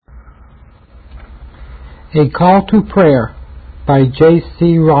A Call to Prayer by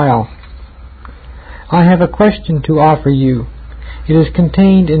J.C. Ryle. I have a question to offer you. It is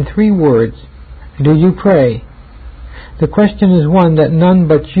contained in 3 words. Do you pray? The question is one that none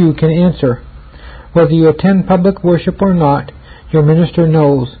but you can answer. Whether you attend public worship or not, your minister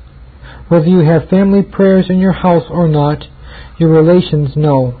knows. Whether you have family prayers in your house or not, your relations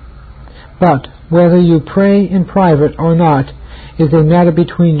know. But whether you pray in private or not is a matter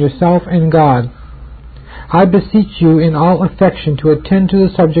between yourself and God. I beseech you in all affection to attend to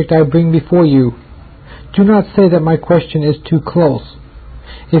the subject I bring before you. Do not say that my question is too close.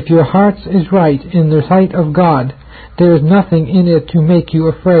 If your heart is right in the sight of God, there is nothing in it to make you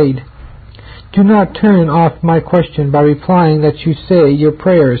afraid. Do not turn off my question by replying that you say your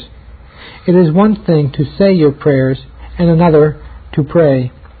prayers. It is one thing to say your prayers, and another to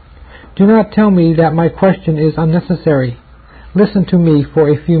pray. Do not tell me that my question is unnecessary. Listen to me for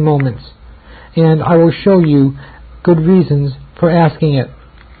a few moments, and I will show you good reasons for asking it.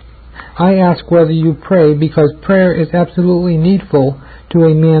 I ask whether you pray because prayer is absolutely needful to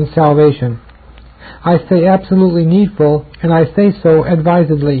a man's salvation. I say absolutely needful, and I say so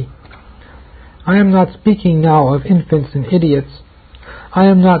advisedly. I am not speaking now of infants and idiots. I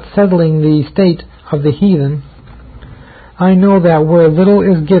am not settling the state of the heathen. I know that where little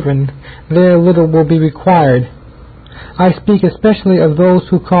is given, there little will be required. I speak especially of those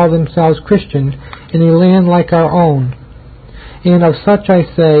who call themselves Christian in a land like our own. And of such I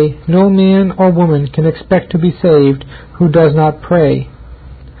say, no man or woman can expect to be saved who does not pray.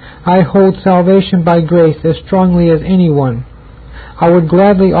 I hold salvation by grace as strongly as anyone. I would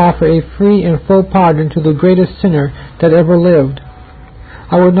gladly offer a free and full pardon to the greatest sinner that ever lived.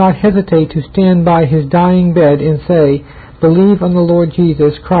 I would not hesitate to stand by his dying bed and say, "Believe on the Lord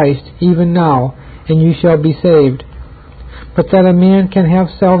Jesus Christ even now, and you shall be saved." But that a man can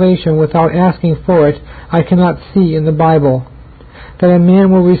have salvation without asking for it, I cannot see in the Bible. That a man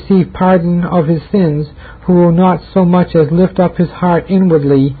will receive pardon of his sins who will not so much as lift up his heart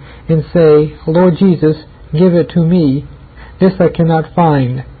inwardly and say, "Lord Jesus, give it to me," this I cannot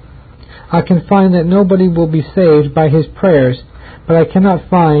find. I can find that nobody will be saved by his prayers, but I cannot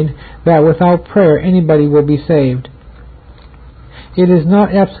find that without prayer anybody will be saved. It is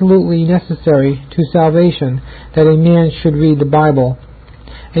not absolutely necessary to salvation that a man should read the Bible.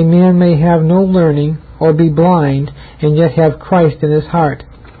 A man may have no learning or be blind and yet have Christ in his heart.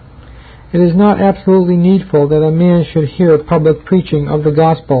 It is not absolutely needful that a man should hear public preaching of the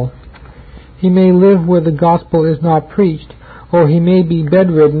gospel. He may live where the gospel is not preached, or he may be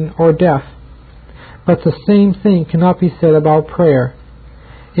bedridden or deaf. But the same thing cannot be said about prayer.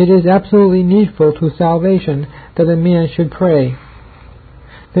 It is absolutely needful to salvation that a man should pray.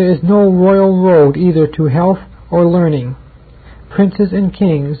 There is no royal road either to health or learning. Princes and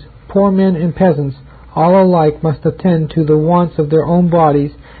kings, poor men and peasants, all alike must attend to the wants of their own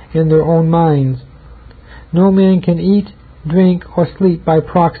bodies and their own minds. No man can eat, drink, or sleep by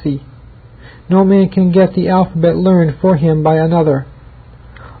proxy. No man can get the alphabet learned for him by another.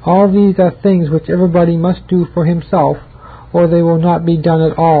 All these are things which everybody must do for himself, or they will not be done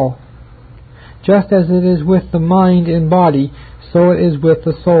at all. Just as it is with the mind and body, so it is with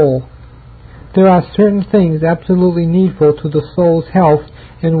the soul. There are certain things absolutely needful to the soul's health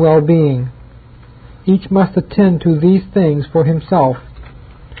and well-being. Each must attend to these things for himself.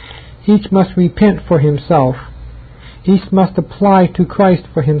 Each must repent for himself. Each must apply to Christ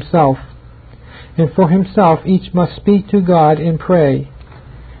for himself. And for himself each must speak to God and pray.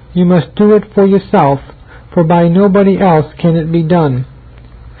 You must do it for yourself, for by nobody else can it be done.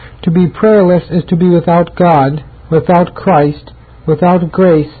 To be prayerless is to be without God, without Christ, without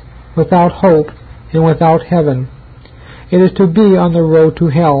grace, without hope, and without heaven. It is to be on the road to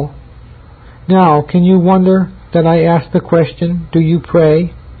hell. Now, can you wonder that I ask the question, do you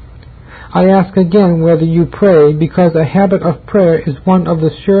pray? I ask again whether you pray, because a habit of prayer is one of the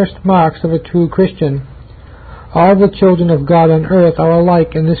surest marks of a true Christian. All the children of God on earth are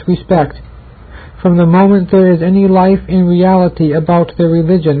alike in this respect. From the moment there is any life in reality about their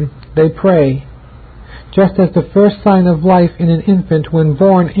religion, they pray. Just as the first sign of life in an infant when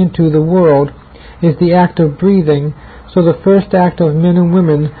born into the world is the act of breathing, so the first act of men and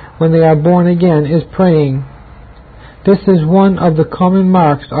women when they are born again is praying. This is one of the common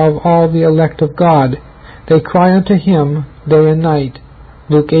marks of all the elect of God. They cry unto him day and night.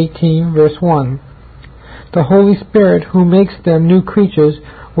 Luke 18, verse 1. The Holy Spirit, who makes them new creatures,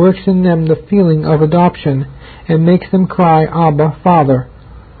 works in them the feeling of adoption, and makes them cry, Abba, Father.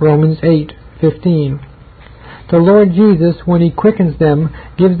 Romans 8:15. The Lord Jesus, when he quickens them,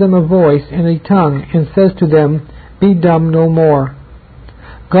 gives them a voice and a tongue, and says to them, Be dumb no more.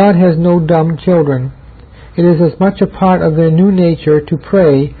 God has no dumb children. It is as much a part of their new nature to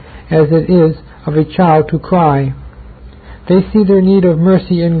pray as it is of a child to cry. They see their need of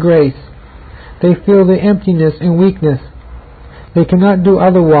mercy and grace. They feel their emptiness and weakness. They cannot do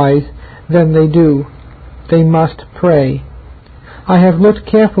otherwise than they do. They must pray. I have looked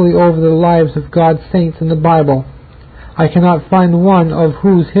carefully over the lives of God's saints in the Bible. I cannot find one of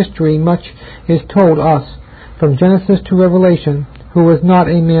whose history much is told us, from Genesis to Revelation, who was not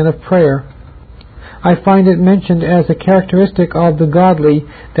a man of prayer. I find it mentioned as a characteristic of the godly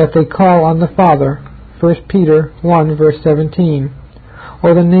that they call on the Father, 1 Peter 1 verse 17,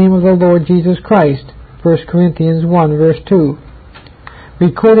 or the name of the Lord Jesus Christ, 1 Corinthians 1 verse 2.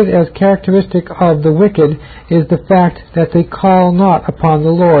 Recorded as characteristic of the wicked is the fact that they call not upon the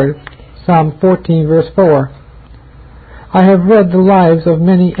Lord, Psalm 14 verse 4. I have read the lives of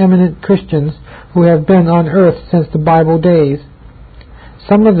many eminent Christians who have been on earth since the Bible days.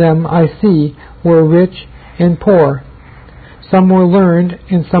 Some of them, I see, were rich and poor. Some were learned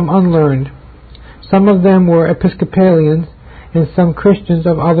and some unlearned. Some of them were Episcopalians and some Christians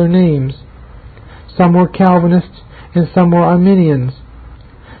of other names. Some were Calvinists and some were Arminians.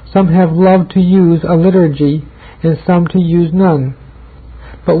 Some have loved to use a liturgy and some to use none.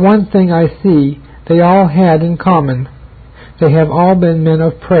 But one thing I see they all had in common. They have all been men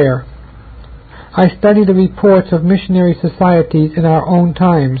of prayer. I study the reports of missionary societies in our own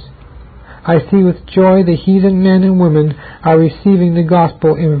times. I see with joy the heathen men and women are receiving the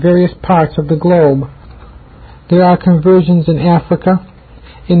gospel in various parts of the globe. There are conversions in Africa,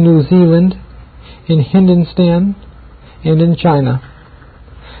 in New Zealand, in Hindustan, and in China.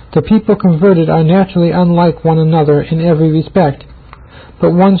 The people converted are naturally unlike one another in every respect,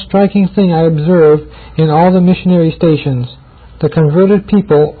 but one striking thing I observe in all the missionary stations: the converted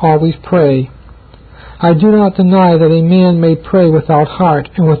people always pray. I do not deny that a man may pray without heart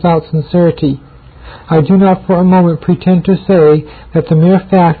and without sincerity. I do not for a moment pretend to say that the mere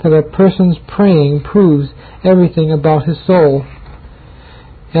fact that a person's praying proves everything about his soul.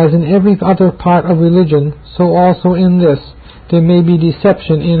 As in every other part of religion, so also in this, there may be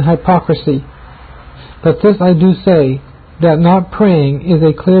deception and hypocrisy. But this I do say, that not praying is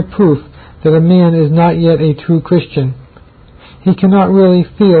a clear proof that a man is not yet a true Christian. He cannot really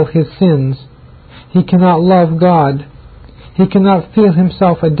feel his sins. He cannot love God. He cannot feel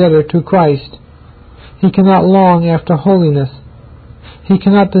himself a debtor to Christ. He cannot long after holiness. He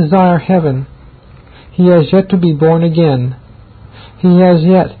cannot desire heaven. He has yet to be born again. He has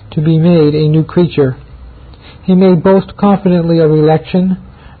yet to be made a new creature. He may boast confidently of election,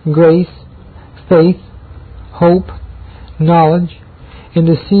 grace, faith, hope, knowledge, and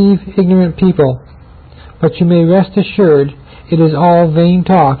deceive ignorant people. But you may rest assured it is all vain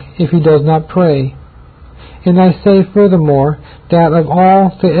talk if he does not pray. And I say furthermore that of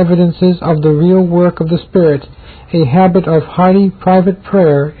all the evidences of the real work of the Spirit, a habit of hearty private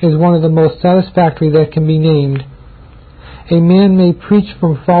prayer is one of the most satisfactory that can be named. A man may preach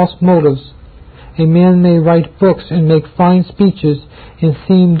from false motives. A man may write books and make fine speeches and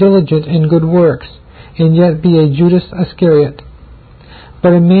seem diligent in good works, and yet be a Judas Iscariot.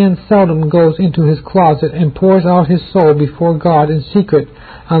 But a man seldom goes into his closet and pours out his soul before God in secret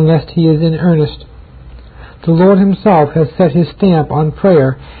unless he is in earnest. The Lord himself has set his stamp on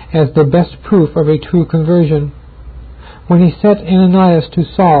prayer as the best proof of a true conversion. When he sent Ananias to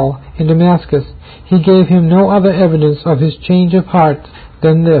Saul in Damascus, he gave him no other evidence of his change of heart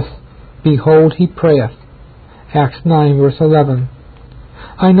than this: "Behold, he prayeth." Acts 9 verse 11.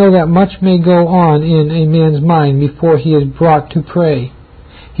 I know that much may go on in a man's mind before he is brought to pray.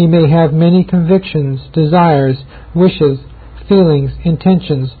 He may have many convictions, desires, wishes, feelings,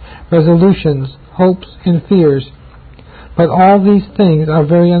 intentions, resolutions, hopes, and fears. But all these things are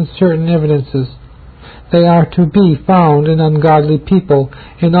very uncertain evidences. They are to be found in ungodly people,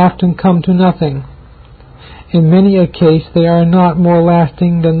 and often come to nothing. In many a case they are not more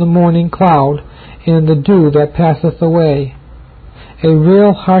lasting than the morning cloud, and the dew that passeth away. A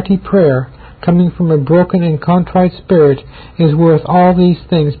real hearty prayer, coming from a broken and contrite spirit, is worth all these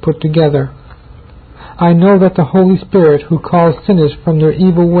things put together. I know that the Holy Spirit, who calls sinners from their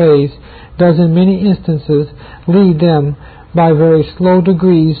evil ways, does in many instances lead them by very slow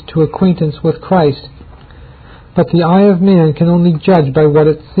degrees to acquaintance with Christ. But the eye of man can only judge by what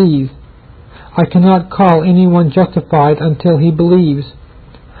it sees. I cannot call anyone justified until he believes.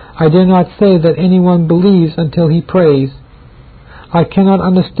 I dare not say that anyone believes until he prays. I cannot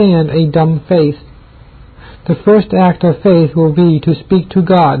understand a dumb faith. The first act of faith will be to speak to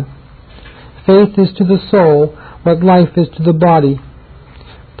God. Faith is to the soul what life is to the body.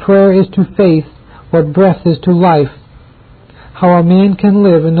 Prayer is to faith what breath is to life. How a man can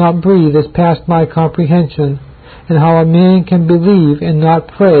live and not breathe is past my comprehension, and how a man can believe and not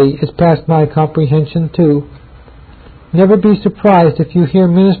pray is past my comprehension too. Never be surprised if you hear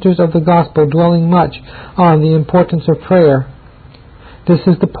ministers of the gospel dwelling much on the importance of prayer. This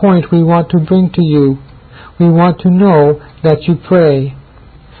is the point we want to bring to you. We want to know that you pray.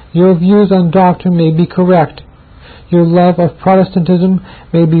 Your views on doctrine may be correct. Your love of Protestantism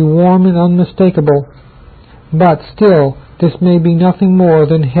may be warm and unmistakable. But still, this may be nothing more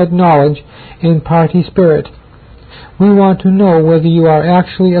than head knowledge and party spirit. We want to know whether you are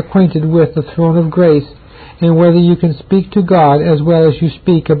actually acquainted with the throne of grace, and whether you can speak to God as well as you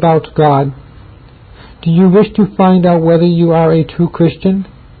speak about God. Do you wish to find out whether you are a true Christian?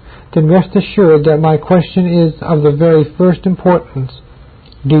 Then rest assured that my question is of the very first importance.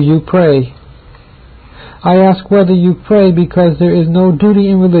 Do you pray? I ask whether you pray because there is no duty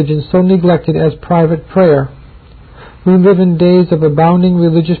in religion so neglected as private prayer. We live in days of abounding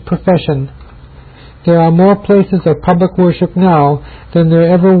religious profession. There are more places of public worship now than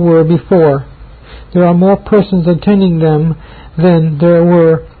there ever were before. There are more persons attending them than there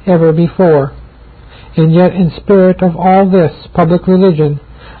were ever before. And yet, in spirit of all this public religion,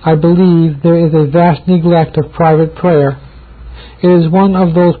 I believe there is a vast neglect of private prayer. It is one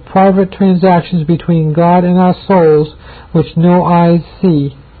of those private transactions between God and our souls which no eyes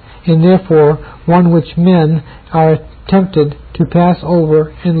see, and therefore one which men are tempted to pass over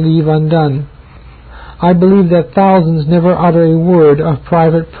and leave undone. I believe that thousands never utter a word of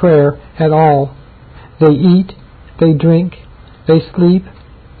private prayer at all. They eat, they drink, they sleep,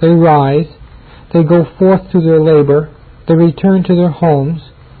 they rise, they go forth to their labor, they return to their homes,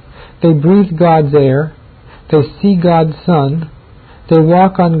 they breathe God's air, they see God's sun, they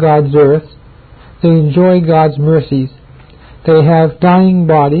walk on God's earth, they enjoy God's mercies, they have dying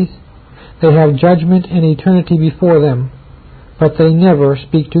bodies, they have judgment and eternity before them, but they never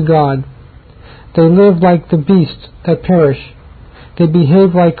speak to God. They live like the beasts that perish. They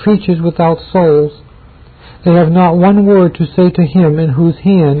behave like creatures without souls. They have not one word to say to Him in whose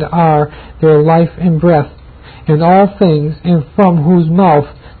hand are their life and breath, and all things, and from whose mouth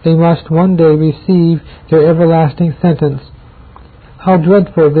they must one day receive their everlasting sentence. How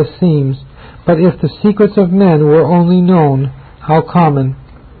dreadful this seems, but if the secrets of men were only known, how common.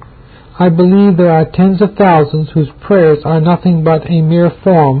 I believe there are tens of thousands whose prayers are nothing but a mere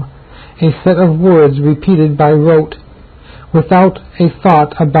form, a set of words repeated by rote, without a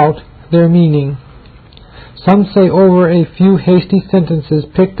thought about their meaning. Some say over a few hasty sentences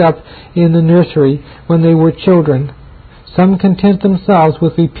picked up in the nursery when they were children. Some content themselves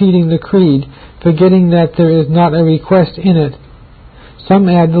with repeating the creed, forgetting that there is not a request in it. Some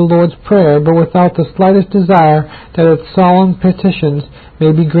add the Lord's Prayer, but without the slightest desire that its solemn petitions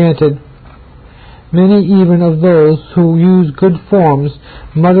may be granted. Many even of those who use good forms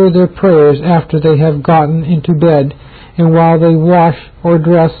mutter their prayers after they have gotten into bed, and while they wash or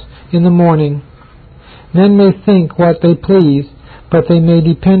dress in the morning. Men may think what they please, but they may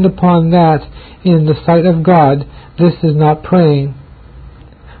depend upon that in the sight of God this is not praying.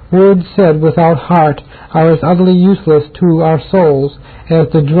 Words said without heart are as utterly useless to our souls as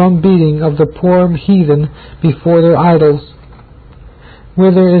the drum beating of the poor heathen before their idols.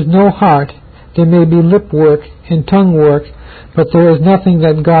 Where there is no heart, there may be lip work and tongue work, but there is nothing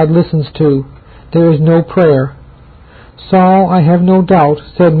that God listens to. There is no prayer. Saul, I have no doubt,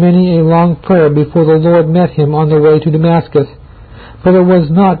 said many a long prayer before the Lord met him on the way to Damascus, but it was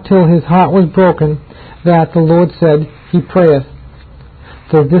not till his heart was broken that the Lord said, He prayeth.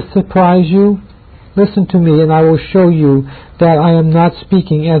 Does this surprise you? Listen to me, and I will show you that I am not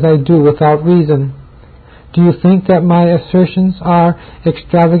speaking as I do without reason. Do you think that my assertions are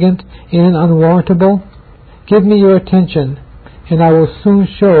extravagant and unwarrantable? Give me your attention, and I will soon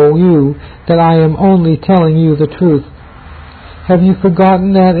show you that I am only telling you the truth. Have you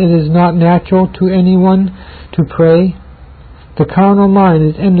forgotten that it is not natural to anyone to pray? The carnal mind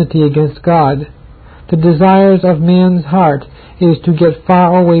is enmity against God. The desires of man's heart is to get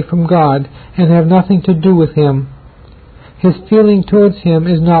far away from God and have nothing to do with Him. His feeling towards Him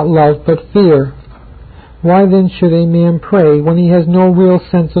is not love but fear. Why then should a man pray when he has no real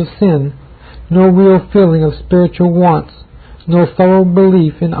sense of sin, no real feeling of spiritual wants, no thorough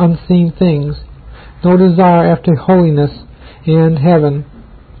belief in unseen things, no desire after holiness and heaven?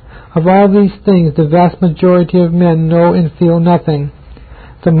 Of all these things the vast majority of men know and feel nothing.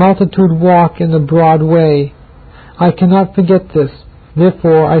 The multitude walk in the broad way. I cannot forget this.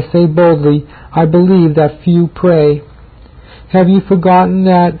 Therefore I say boldly, I believe that few pray. Have you forgotten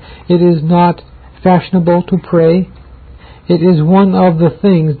that it is not fashionable to pray? It is one of the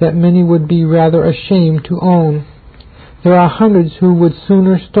things that many would be rather ashamed to own. There are hundreds who would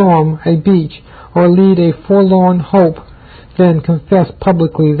sooner storm a beach or lead a forlorn hope than confess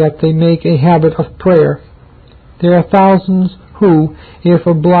publicly that they make a habit of prayer. There are thousands who, if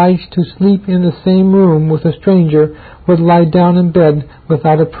obliged to sleep in the same room with a stranger, would lie down in bed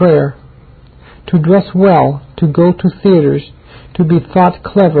without a prayer. To dress well, to go to theaters, to be thought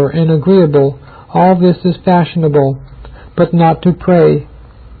clever and agreeable, all this is fashionable, but not to pray.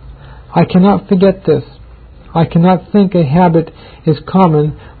 I cannot forget this. I cannot think a habit is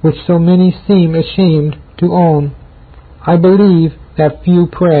common which so many seem ashamed to own. I believe that few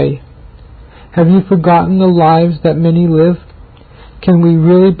pray. Have you forgotten the lives that many live? Can we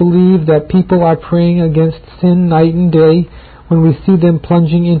really believe that people are praying against sin night and day when we see them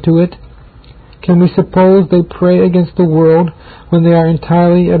plunging into it? Can we suppose they pray against the world when they are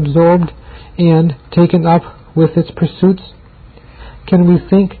entirely absorbed and taken up with its pursuits? Can we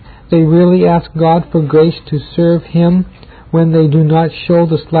think they really ask God for grace to serve Him when they do not show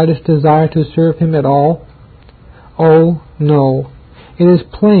the slightest desire to serve Him at all? Oh, no. It is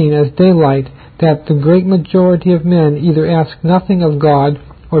plain as daylight that the great majority of men either ask nothing of God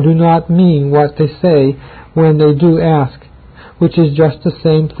or do not mean what they say when they do ask, which is just the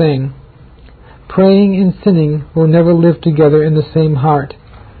same thing. Praying and sinning will never live together in the same heart.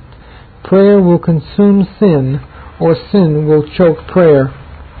 Prayer will consume sin, or sin will choke prayer.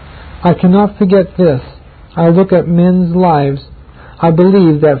 I cannot forget this. I look at men's lives. I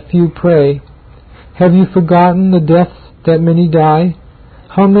believe that few pray. Have you forgotten the deaths that many die?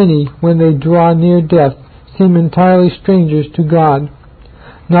 How many, when they draw near death, seem entirely strangers to God?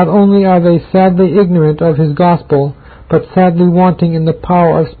 Not only are they sadly ignorant of His gospel, but sadly wanting in the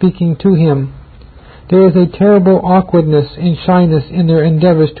power of speaking to Him. There is a terrible awkwardness and shyness in their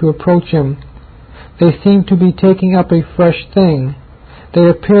endeavors to approach Him. They seem to be taking up a fresh thing. They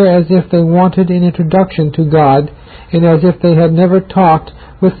appear as if they wanted an introduction to God, and as if they had never talked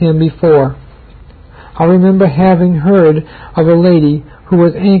with Him before. I remember having heard of a lady who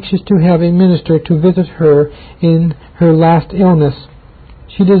was anxious to have a minister to visit her in her last illness.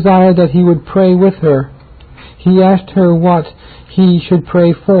 She desired that he would pray with her. He asked her what he should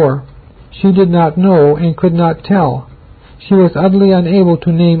pray for. She did not know and could not tell. She was utterly unable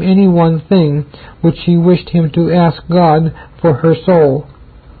to name any one thing which she wished him to ask God for her soul.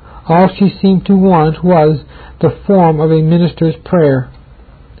 All she seemed to want was the form of a minister's prayer.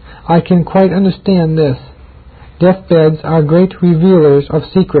 I can quite understand this. Deathbeds are great revealers of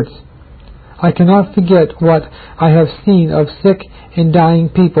secrets. I cannot forget what I have seen of sick and dying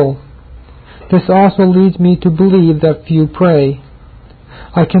people. This also leads me to believe that few pray.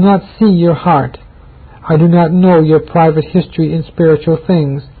 I cannot see your heart. I do not know your private history in spiritual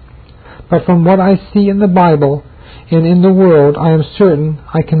things. But from what I see in the Bible and in the world, I am certain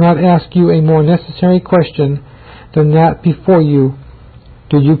I cannot ask you a more necessary question than that before you.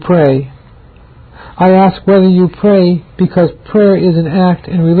 Do you pray? I ask whether you pray because prayer is an act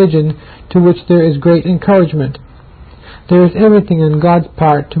in religion to which there is great encouragement. There is everything in God's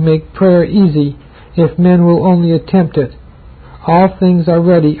part to make prayer easy if men will only attempt it. All things are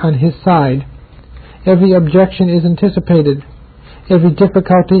ready on His side. Every objection is anticipated. Every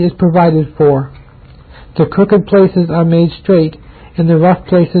difficulty is provided for. The crooked places are made straight, and the rough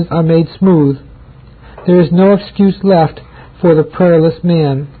places are made smooth. There is no excuse left for the prayerless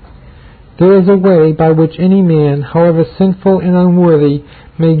man. There is a way by which any man, however sinful and unworthy,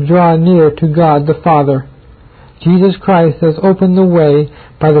 may draw near to God the Father. Jesus Christ has opened the way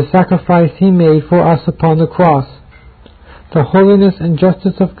by the sacrifice He made for us upon the cross. The holiness and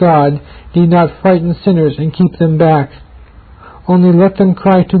justice of God need not frighten sinners and keep them back. Only let them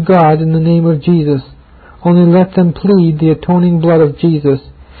cry to God in the name of Jesus. Only let them plead the atoning blood of Jesus,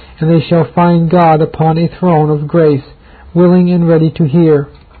 and they shall find God upon a throne of grace, willing and ready to hear.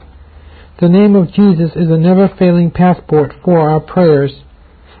 The name of Jesus is a never-failing passport for our prayers.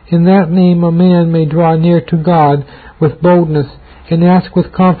 In that name a man may draw near to God with boldness and ask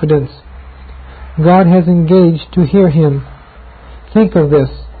with confidence. God has engaged to hear him. Think of this.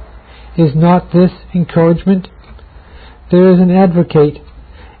 Is not this encouragement? There is an advocate,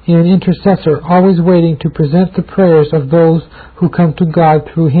 an intercessor, always waiting to present the prayers of those who come to God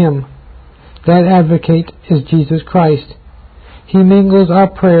through him. That advocate is Jesus Christ. He mingles our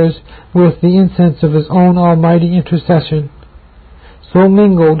prayers with the incense of his own almighty intercession. So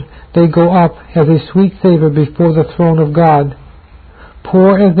mingled, they go up as a sweet savor before the throne of God.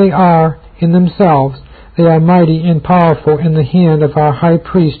 Poor as they are in themselves, they are mighty and powerful in the hand of our high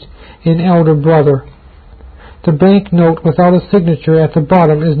priest and elder brother. The bank note without a signature at the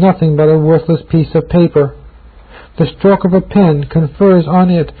bottom is nothing but a worthless piece of paper. The stroke of a pen confers on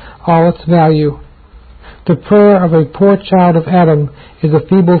it all its value. The prayer of a poor child of Adam is a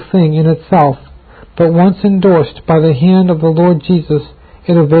feeble thing in itself, but once endorsed by the hand of the Lord Jesus,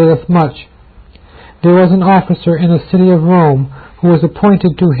 it availeth much. There was an officer in a city of Rome who was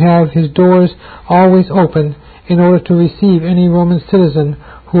appointed to have his doors always open in order to receive any Roman citizen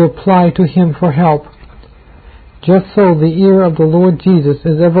who applied to him for help. Just so the ear of the Lord Jesus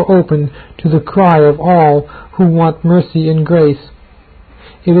is ever open to the cry of all who want mercy and grace.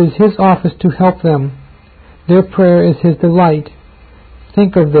 It is his office to help them. Their prayer is his delight.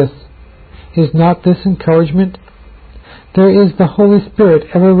 Think of this. Is not this encouragement? There is the Holy Spirit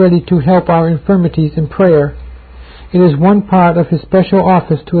ever ready to help our infirmities in prayer. It is one part of his special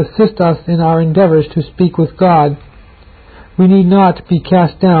office to assist us in our endeavors to speak with God. We need not be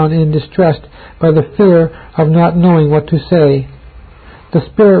cast down and distressed by the fear of not knowing what to say. The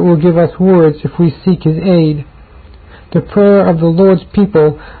Spirit will give us words if we seek his aid. The prayer of the Lord's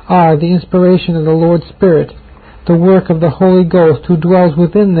people are the inspiration of the Lord's Spirit, the work of the Holy Ghost who dwells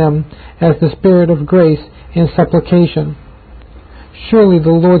within them as the Spirit of grace and supplication. Surely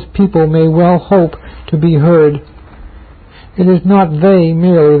the Lord's people may well hope to be heard. It is not they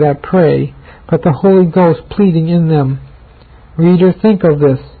merely that pray, but the Holy Ghost pleading in them. Reader, think of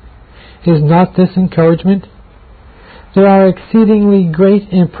this. Is not this encouragement? There are exceedingly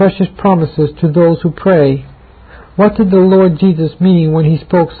great and precious promises to those who pray. What did the Lord Jesus mean when he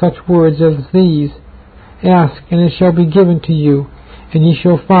spoke such words as these? Ask, and it shall be given to you, and ye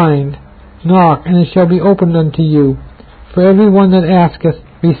shall find. Knock, and it shall be opened unto you. For every one that asketh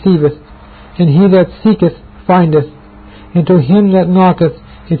receiveth, and he that seeketh findeth, and to him that knocketh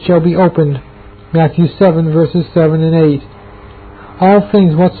it shall be opened. Matthew 7, verses 7 and 8. All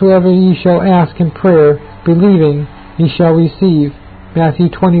things whatsoever ye shall ask in prayer, believing, ye shall receive. Matthew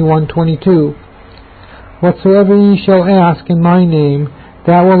 21:22. Whatsoever ye shall ask in my name,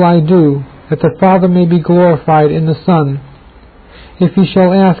 that will I do, that the Father may be glorified in the Son. If ye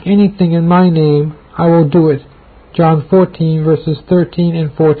shall ask anything in my name, I will do it. John 14, verses 13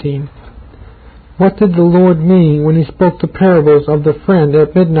 and 14. What did the Lord mean when he spoke the parables of the friend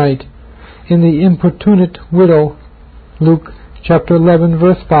at midnight, in the importunate widow, Luke chapter 11,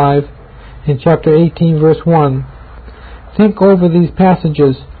 verse 5, and chapter 18, verse 1? Think over these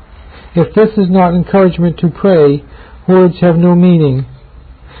passages. If this is not encouragement to pray, words have no meaning.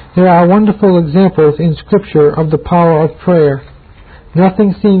 There are wonderful examples in Scripture of the power of prayer.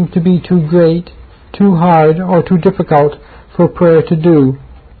 Nothing seems to be too great, too hard, or too difficult for prayer to do.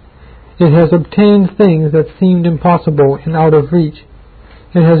 It has obtained things that seemed impossible and out of reach.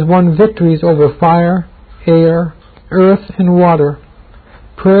 It has won victories over fire, air, earth, and water.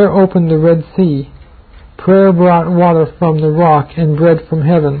 Prayer opened the Red Sea. Prayer brought water from the rock and bread from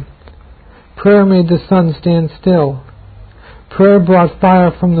heaven. Prayer made the sun stand still. Prayer brought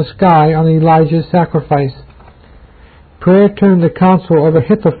fire from the sky on Elijah's sacrifice. Prayer turned the counsel of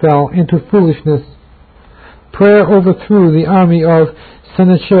Ahithophel into foolishness. Prayer overthrew the army of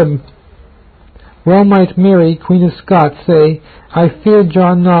Sennacherib. Well might Mary, Queen of Scots, say, I feared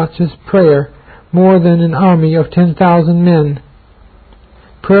John Knox's prayer more than an army of 10,000 men.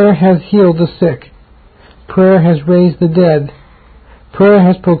 Prayer has healed the sick. Prayer has raised the dead. Prayer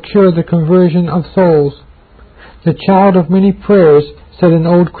has procured the conversion of souls. The child of many prayers, said an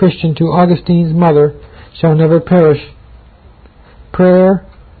old Christian to Augustine's mother, shall never perish. Prayer,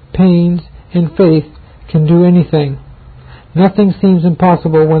 pains, and faith can do anything. Nothing seems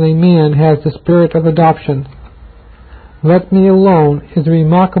impossible when a man has the spirit of adoption. Let me alone is a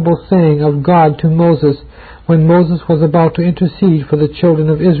remarkable saying of God to Moses when Moses was about to intercede for the children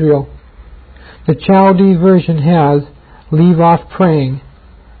of Israel. The Chaldee version has, leave off praying.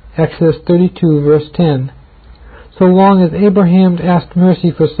 Exodus 32, verse 10. So long as Abraham asked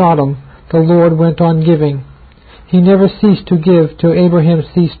mercy for Sodom, the Lord went on giving. He never ceased to give till Abraham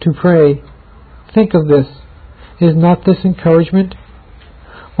ceased to pray. Think of this. Is not this encouragement?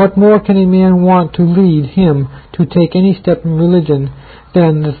 What more can a man want to lead him to take any step in religion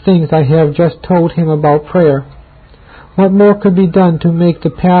than the things I have just told him about prayer? What more could be done to make the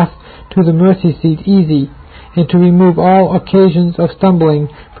path to the mercy seat easy, and to remove all occasions of stumbling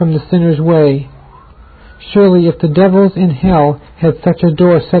from the sinner's way? Surely if the devils in hell had such a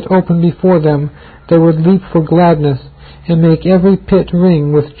door set open before them, they would leap for gladness, and make every pit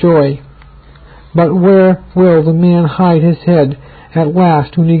ring with joy. But where will the man hide his head at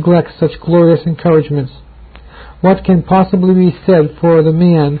last who neglects such glorious encouragements? What can possibly be said for the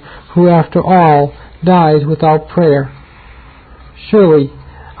man who after all dies without prayer? Surely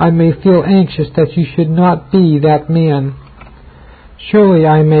I may feel anxious that you should not be that man. Surely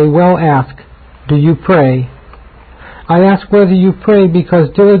I may well ask, do you pray? I ask whether you pray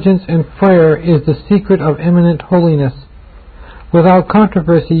because diligence in prayer is the secret of eminent holiness. Without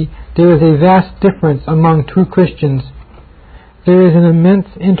controversy, there is a vast difference among true Christians. There is an immense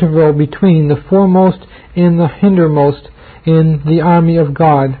interval between the foremost and the hindermost in the army of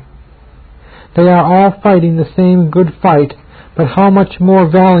God. They are all fighting the same good fight, but how much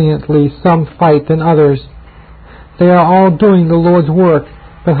more valiantly some fight than others. They are all doing the Lord's work,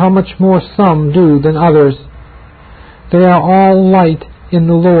 but how much more some do than others. They are all light in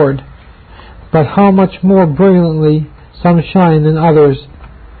the Lord, but how much more brilliantly some shine than others.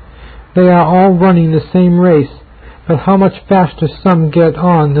 They are all running the same race, but how much faster some get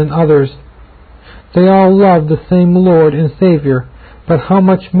on than others. They all love the same Lord and Savior, but how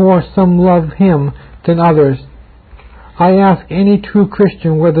much more some love Him than others. I ask any true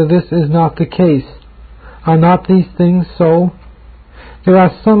Christian whether this is not the case. Are not these things so? There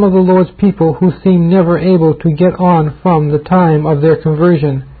are some of the Lord's people who seem never able to get on from the time of their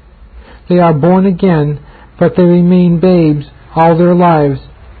conversion. They are born again, but they remain babes all their lives.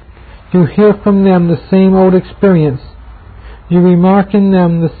 You hear from them the same old experience. You remark in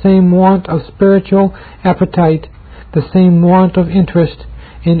them the same want of spiritual appetite, the same want of interest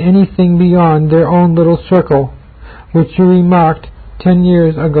in anything beyond their own little circle, which you remarked 10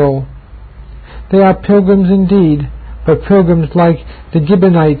 years ago. They are pilgrims indeed, but pilgrims like the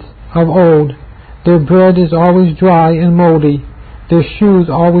Gibeonites of old. Their bread is always dry and moldy, their shoes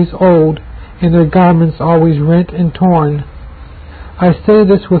always old, and their garments always rent and torn. I say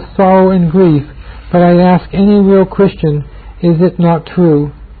this with sorrow and grief, but I ask any real Christian, is it not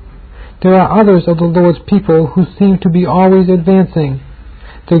true? There are others of the Lord's people who seem to be always advancing.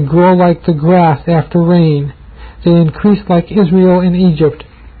 They grow like the grass after rain. They increase like Israel in Egypt.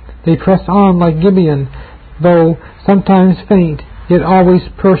 They press on like Gibeon, though sometimes faint, yet always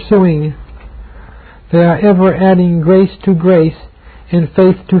pursuing. They are ever adding grace to grace, and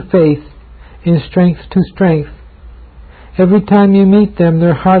faith to faith, and strength to strength. Every time you meet them,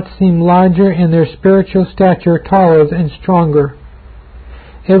 their hearts seem larger and their spiritual stature taller and stronger.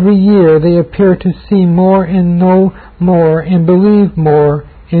 Every year they appear to see more and know more and believe more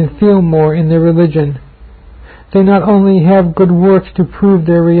and feel more in their religion. They not only have good works to prove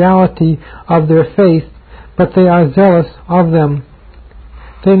their reality of their faith, but they are zealous of them.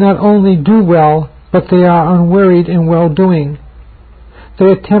 They not only do well, but they are unwearied in well-doing.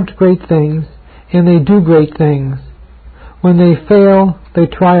 They attempt great things, and they do great things. When they fail, they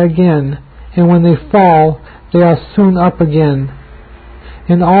try again, and when they fall, they are soon up again.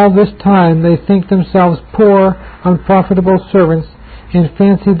 In all this time they think themselves poor, unprofitable servants, and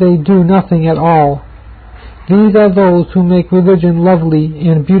fancy they do nothing at all. These are those who make religion lovely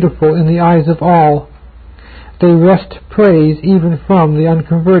and beautiful in the eyes of all. They wrest praise even from the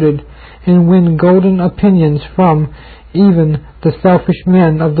unconverted, and win golden opinions from even the selfish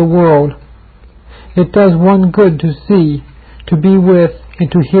men of the world. It does one good to see, to be with,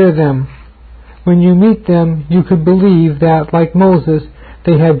 and to hear them. When you meet them, you could believe that, like Moses,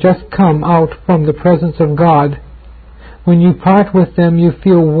 they have just come out from the presence of God. When you part with them, you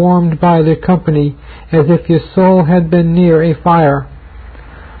feel warmed by their company, as if your soul had been near a fire.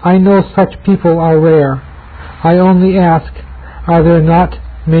 I know such people are rare. I only ask, are there not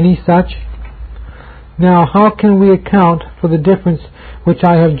many such? Now, how can we account for the difference which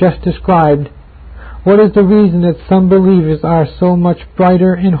I have just described? What is the reason that some believers are so much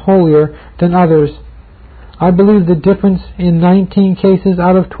brighter and holier than others? I believe the difference in 19 cases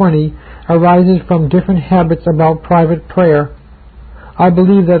out of 20 arises from different habits about private prayer. I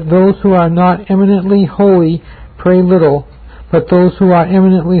believe that those who are not eminently holy pray little, but those who are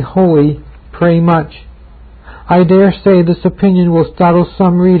eminently holy pray much. I dare say this opinion will startle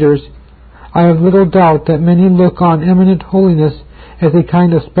some readers. I have little doubt that many look on eminent holiness as a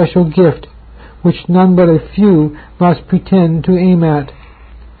kind of special gift, which none but a few must pretend to aim at.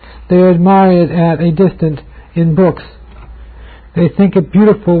 They admire it at a distance in books. They think it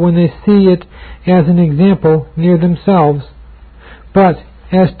beautiful when they see it as an example near themselves. But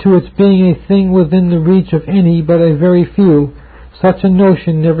as to its being a thing within the reach of any but a very few, such a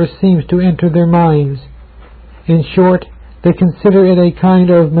notion never seems to enter their minds. In short, they consider it a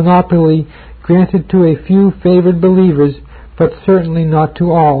kind of monopoly granted to a few favored believers, but certainly not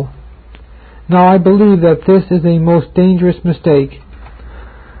to all. Now I believe that this is a most dangerous mistake.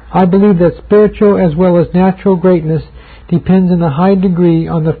 I believe that spiritual as well as natural greatness depends in a high degree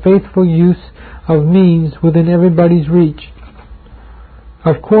on the faithful use of means within everybody's reach.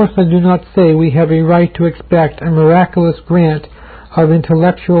 Of course, I do not say we have a right to expect a miraculous grant of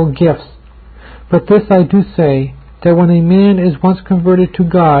intellectual gifts, but this I do say, that when a man is once converted to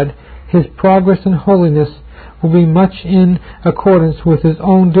God, his progress in holiness will be much in accordance with his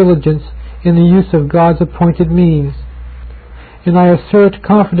own diligence in the use of God's appointed means. And I assert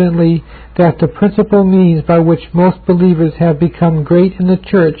confidently that the principal means by which most believers have become great in the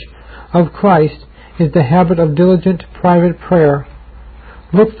Church of Christ is the habit of diligent private prayer.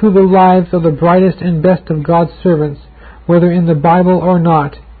 Look through the lives of the brightest and best of God's servants, whether in the Bible or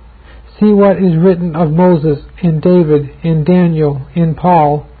not. See what is written of Moses, and David, and Daniel, and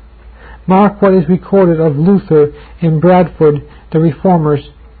Paul. Mark what is recorded of Luther and Bradford, the Reformers.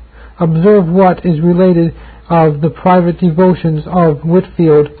 Observe what is related of the private devotions of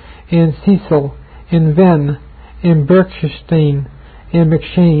Whitfield, and Cecil, and Venn, and Berkshire, and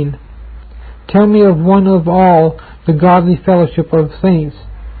McShane. Tell me of one of all the godly fellowship of saints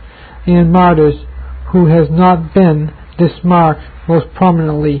and martyrs who has not been this marked most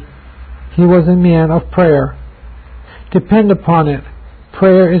prominently. He was a man of prayer. Depend upon it,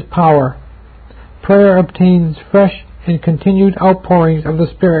 prayer is power. Prayer obtains fresh and continued outpourings of the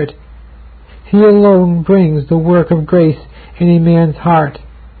Spirit. He alone brings the work of grace in a man's heart.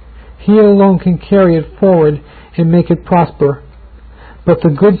 He alone can carry it forward and make it prosper. But the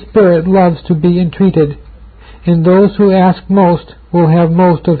good Spirit loves to be entreated, and those who ask most will have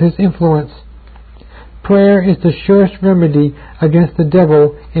most of his influence. Prayer is the surest remedy against the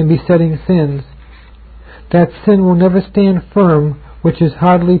devil and besetting sins. That sin will never stand firm which is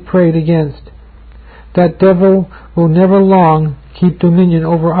hardly prayed against. That devil will never long keep dominion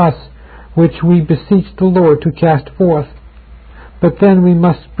over us, which we beseech the Lord to cast forth. But then we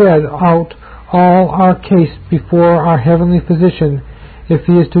must spread out all our case before our heavenly Physician, if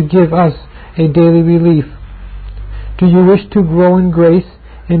he is to give us a daily relief. Do you wish to grow in grace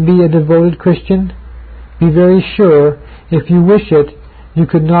and be a devoted Christian? Be very sure, if you wish it, you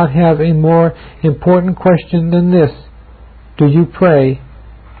could not have a more important question than this: do you pray?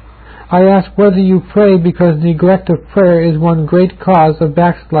 I ask whether you pray because neglect of prayer is one great cause of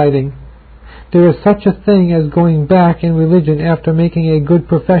backsliding. There is such a thing as going back in religion after making a good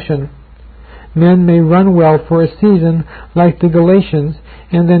profession. Men may run well for a season like the Galatians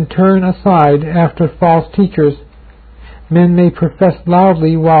and then turn aside after false teachers. Men may profess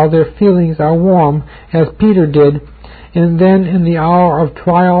loudly while their feelings are warm, as Peter did, and then in the hour of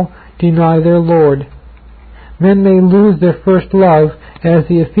trial deny their Lord. Men may lose their first love, as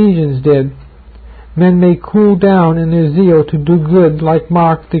the Ephesians did. Men may cool down in their zeal to do good, like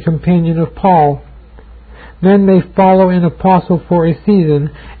Mark, the companion of Paul. Men may follow an apostle for a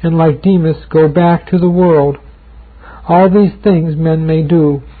season, and like Demas go back to the world. All these things men may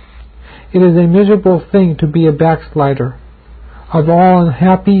do. It is a miserable thing to be a backslider. Of all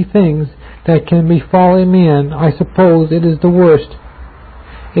unhappy things that can befall a man, I suppose it is the worst.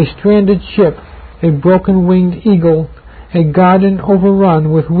 A stranded ship, a broken-winged eagle, a garden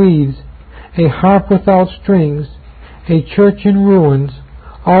overrun with weeds, a harp without strings, a church in ruins,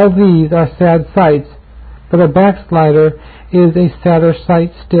 all these are sad sights, but a backslider is a sadder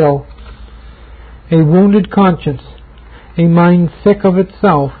sight still. A wounded conscience, a mind sick of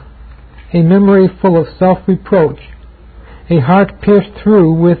itself, a memory full of self-reproach, a heart pierced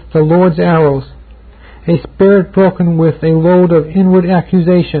through with the Lord's arrows, a spirit broken with a load of inward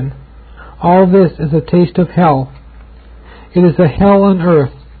accusation, all this is a taste of hell. It is a hell on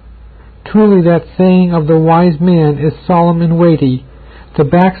earth. Truly that saying of the wise man is solemn and weighty: the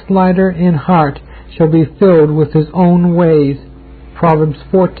backslider in heart shall be filled with his own ways. Proverbs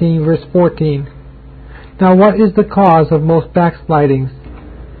 14, verse 14. Now what is the cause of most backslidings?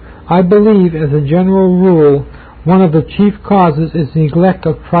 I believe, as a general rule, one of the chief causes is neglect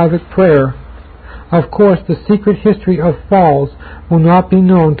of private prayer. Of course, the secret history of falls will not be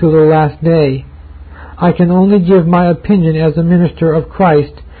known till the last day. I can only give my opinion as a minister of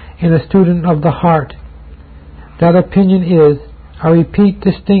Christ and a student of the heart. That opinion is, I repeat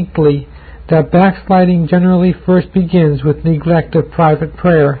distinctly, that backsliding generally first begins with neglect of private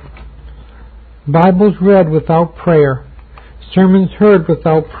prayer. Bibles read without prayer, sermons heard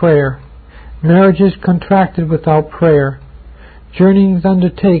without prayer, marriages contracted without prayer, journeyings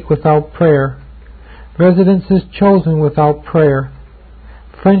undertaken without prayer, residences chosen without prayer,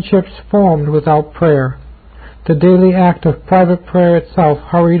 friendships formed without prayer, the daily act of private prayer itself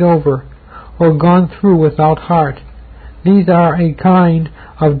hurried over or gone through without heart. These are a kind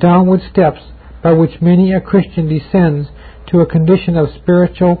of downward steps by which many a Christian descends to a condition of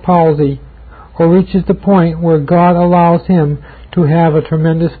spiritual palsy, or reaches the point where God allows him to have a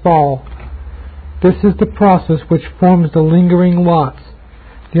tremendous fall. This is the process which forms the lingering Lots,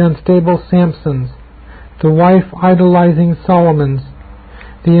 the unstable Samsons, the wife-idolizing Solomons,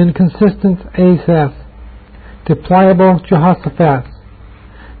 the inconsistent Asaph, the pliable Jehoshaphat,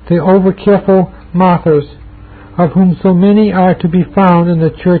 the over-careful Marthas, of whom so many are to be found in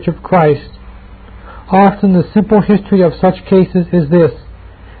the Church of Christ. Often the simple history of such cases is this: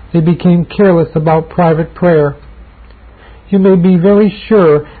 they became careless about private prayer. You may be very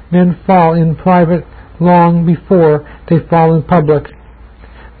sure men fall in private long before they fall in public.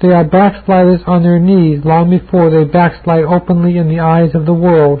 They are backsliders on their knees long before they backslide openly in the eyes of the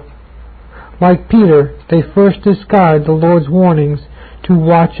world. Like Peter, they first discard the Lord's warnings to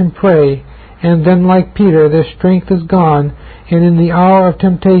watch and pray, and then, like Peter, their strength is gone, and in the hour of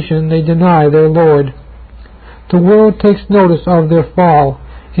temptation they deny their Lord. The world takes notice of their fall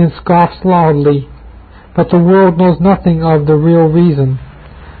and scoffs loudly, but the world knows nothing of the real reason.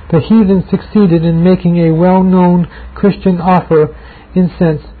 The heathen succeeded in making a well-known Christian offer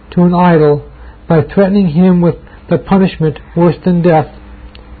incense to an idol by threatening him with the punishment worse than death.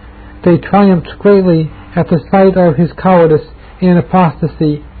 They triumphed greatly at the sight of his cowardice and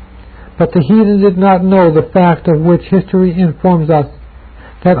apostasy, but the heathen did not know the fact of which history informs us,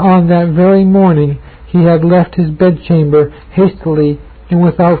 that on that very morning he had left his bedchamber hastily and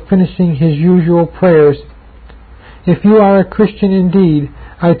without finishing his usual prayers. If you are a Christian indeed,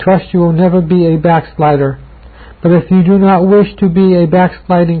 I trust you will never be a backslider. But if you do not wish to be a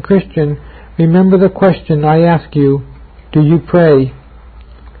backsliding Christian, remember the question I ask you: do you pray?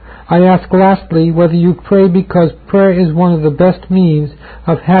 I ask lastly whether you pray because prayer is one of the best means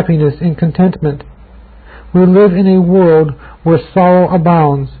of happiness and contentment. We live in a world where sorrow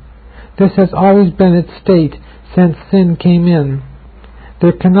abounds. This has always been its state since sin came in.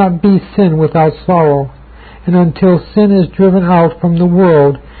 There cannot be sin without sorrow, and until sin is driven out from the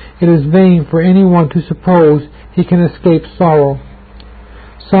world, it is vain for anyone to suppose he can escape sorrow.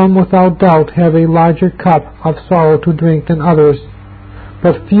 Some without doubt have a larger cup of sorrow to drink than others,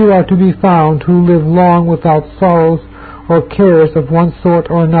 but few are to be found who live long without sorrows or cares of one sort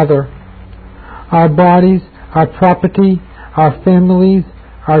or another. Our bodies, our property, our families,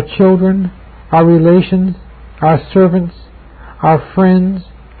 our children, our relations, our servants, our friends,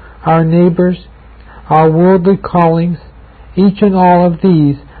 our neighbors, our worldly callings, each and all of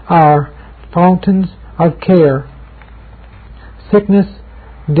these are fountains of care. Sickness,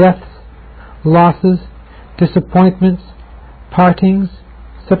 deaths, losses, disappointments, partings,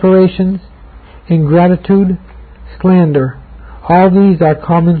 separations, ingratitude, slander, all these are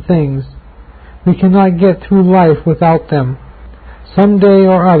common things. We cannot get through life without them. Some day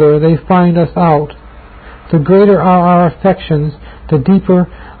or other they find us out. The greater are our affections, the deeper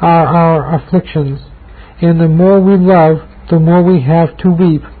are our afflictions, and the more we love, the more we have to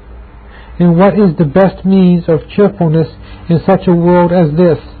weep. And what is the best means of cheerfulness in such a world as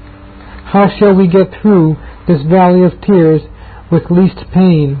this? How shall we get through this valley of tears with least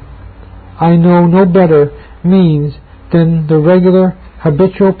pain? I know no better means than the regular,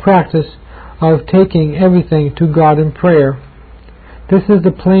 habitual practice of taking everything to God in prayer. This is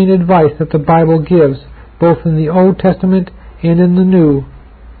the plain advice that the Bible gives, both in the Old Testament and in the New.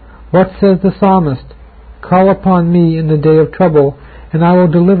 What says the psalmist? Call upon me in the day of trouble, and I will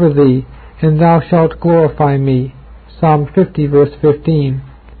deliver thee, and thou shalt glorify me. Psalm 50, verse 15.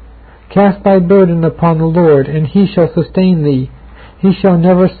 Cast thy burden upon the Lord, and he shall sustain thee. He shall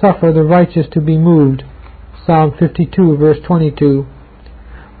never suffer the righteous to be moved. Psalm 52, verse 22.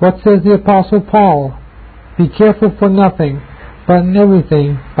 What says the Apostle Paul? Be careful for nothing, but in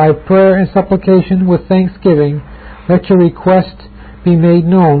everything, by prayer and supplication with thanksgiving, let your requests be made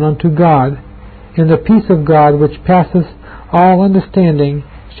known unto God. And the peace of God, which passeth all understanding,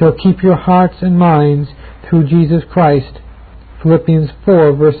 shall keep your hearts and minds through Jesus Christ. Philippians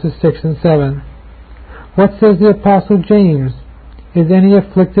 4, verses 6 and 7. What says the Apostle James? Is any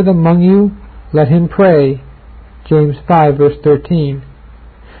afflicted among you? Let him pray. James 5, verse 13.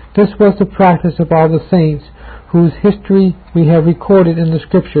 This was the practice of all the saints, whose history we have recorded in the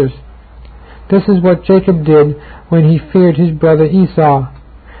Scriptures. This is what Jacob did when he feared his brother Esau.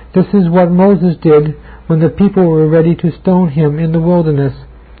 This is what Moses did when the people were ready to stone him in the wilderness.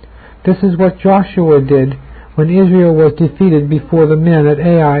 This is what Joshua did when Israel was defeated before the men at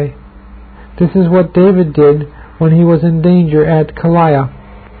Ai. This is what David did when he was in danger at Keilah.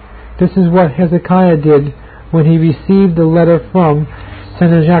 This is what Hezekiah did when he received the letter from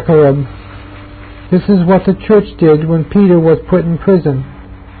Sennacherib. This is what the church did when Peter was put in prison.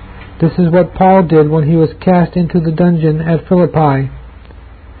 This is what Paul did when he was cast into the dungeon at Philippi.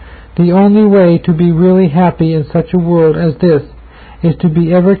 The only way to be really happy in such a world as this is to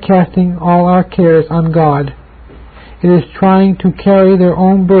be ever casting all our cares on God. It is trying to carry their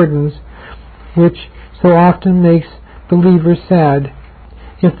own burdens which so often makes believers sad.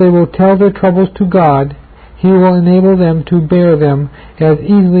 If they will tell their troubles to God, He will enable them to bear them as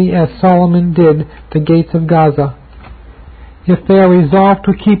easily as Solomon did the gates of Gaza. If they are resolved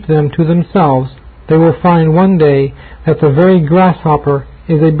to keep them to themselves, they will find one day that the very grasshopper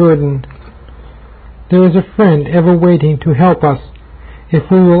is a burden. There is a friend ever waiting to help us, if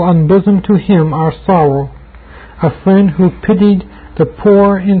we will unbosom to him our sorrow, a friend who pitied the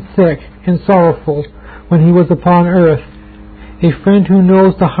poor and sick and sorrowful when he was upon earth, a friend who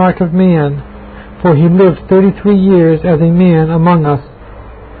knows the heart of man, for he lived 33 years as a man among us,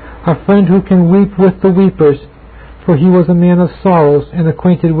 a friend who can weep with the weepers, for he was a man of sorrows and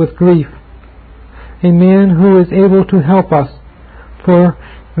acquainted with grief, a man who is able to help us, for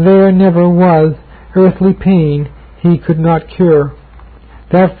there never was earthly pain he could not cure.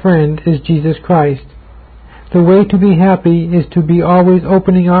 That friend is Jesus Christ. The way to be happy is to be always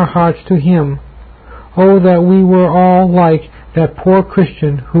opening our hearts to him. Oh, that we were all like that poor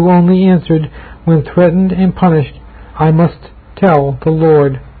Christian who only answered when threatened and punished, "I must tell the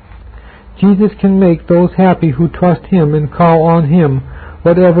Lord." Jesus can make those happy who trust him and call on him,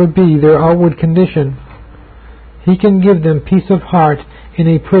 whatever be their outward condition. He can give them peace of heart in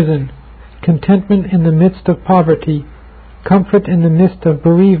a prison, contentment in the midst of poverty, comfort in the midst of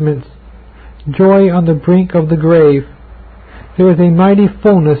bereavements, joy on the brink of the grave. There is a mighty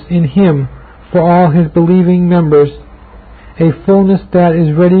fullness in him for all his believing members, a fullness that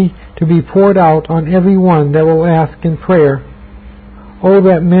is ready to be poured out on every one that will ask in prayer. Oh,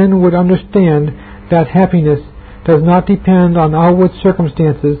 that men would understand that happiness does not depend on outward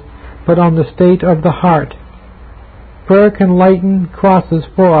circumstances, but on the state of the heart. Prayer can lighten crosses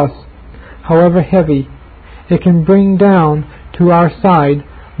for us, however heavy. It can bring down to our side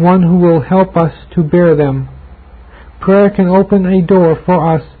one who will help us to bear them. Prayer can open a door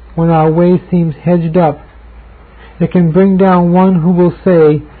for us when our way seems hedged up. It can bring down one who will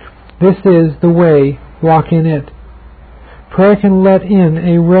say, "This is the way, walk in it." Prayer can let in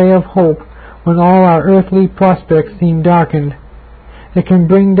a ray of hope when all our earthly prospects seem darkened. It can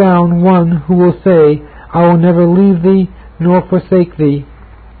bring down one who will say, "I will never leave thee nor forsake thee."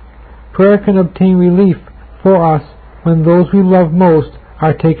 Prayer can obtain relief for us when those we love most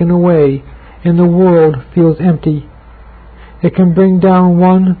are taken away and the world feels empty. It can bring down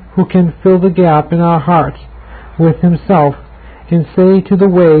one who can fill the gap in our hearts with himself and say to the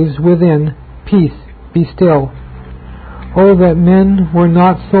waves within, "Peace, be still." Oh, that men were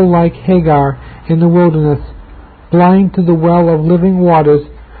not so like Hagar in the wilderness, blind to the well of living waters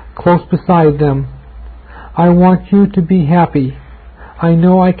close beside them. I want you to be happy. I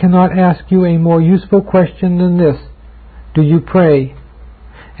know I cannot ask you a more useful question than this. Do you pray?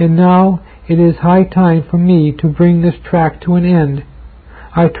 And now it is high time for me to bring this tract to an end.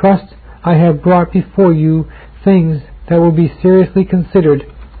 I trust I have brought before you things that will be seriously considered.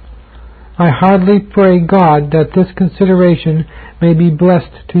 I heartily pray God that this consideration may be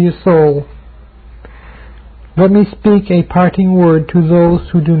blessed to your soul. Let me speak a parting word to those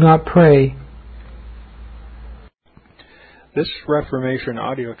who do not pray. This Reformation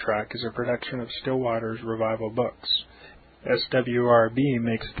audio track is a production of Stillwater's Revival Books. SWRB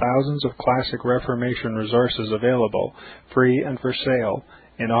makes thousands of classic Reformation resources available, free and for sale,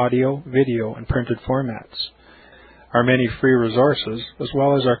 in audio, video, and printed formats. Our many free resources, as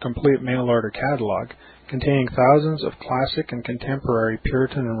well as our complete mail-order catalog, containing thousands of classic and contemporary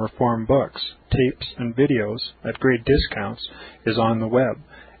Puritan and Reformed books, tapes, and videos at great discounts, is on the web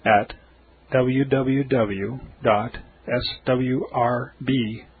at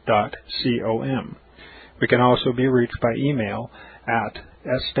www.swrb.com. We can also be reached by email at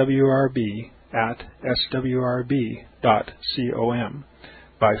swrb@swrb.com,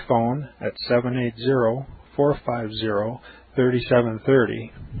 by phone at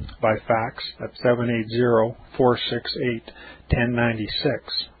 780-450-3730, by fax at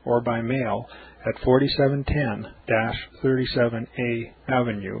 780-468-1096, or by mail at 4710-37A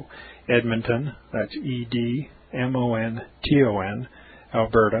Avenue, Edmonton, that's Edmonton,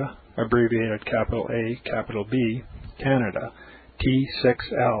 Alberta, abbreviated capital A, capital B, Canada,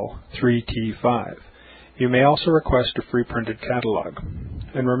 T6L3T5. You may also request a free printed catalog.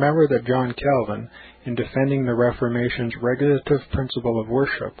 And remember that John Calvin, in defending the Reformation's regulative principle of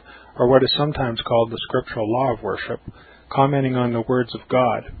worship, or what is sometimes called the scriptural law of worship, commenting on the words of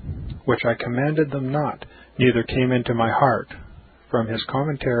God, "which I commanded them not, neither came into my heart," from his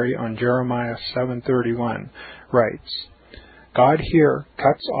commentary on Jeremiah 7:31, writes, "God here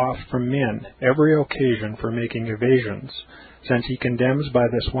cuts off from men every occasion for making evasions, since he condemns by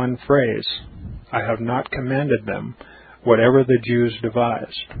this one phrase, 'I have not commanded them,' whatever the Jews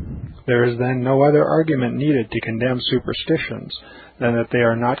devised. There is then no other argument needed to condemn superstitions than that they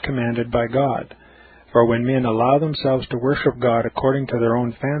are not commanded by God. For when men allow themselves to worship God according to their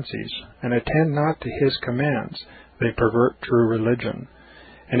own fancies, and attend not to His commands, they pervert true religion.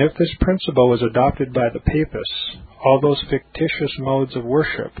 And if this principle was adopted by the Papists, all those fictitious modes of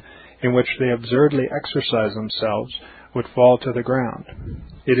worship in which they absurdly exercise themselves would fall to the ground.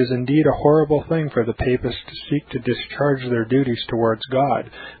 It is indeed a horrible thing for the Papists to seek to discharge their duties towards God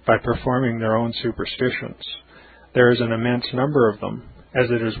by performing their own superstitions. There is an immense number of them, as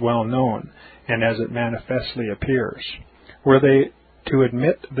it is well known, and as it manifestly appears. Were they to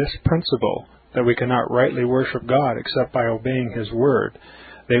admit this principle, that we cannot rightly worship God except by obeying His word,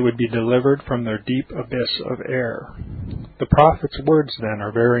 they would be delivered from their deep abyss of error. The prophet's words, then,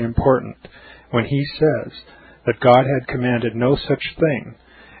 are very important, when he says that God had commanded no such thing,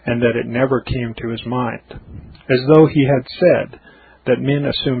 and that it never came to his mind, as though he had said that men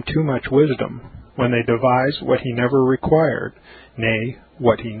assume too much wisdom when they devise what he never required, nay,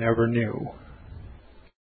 what he never knew.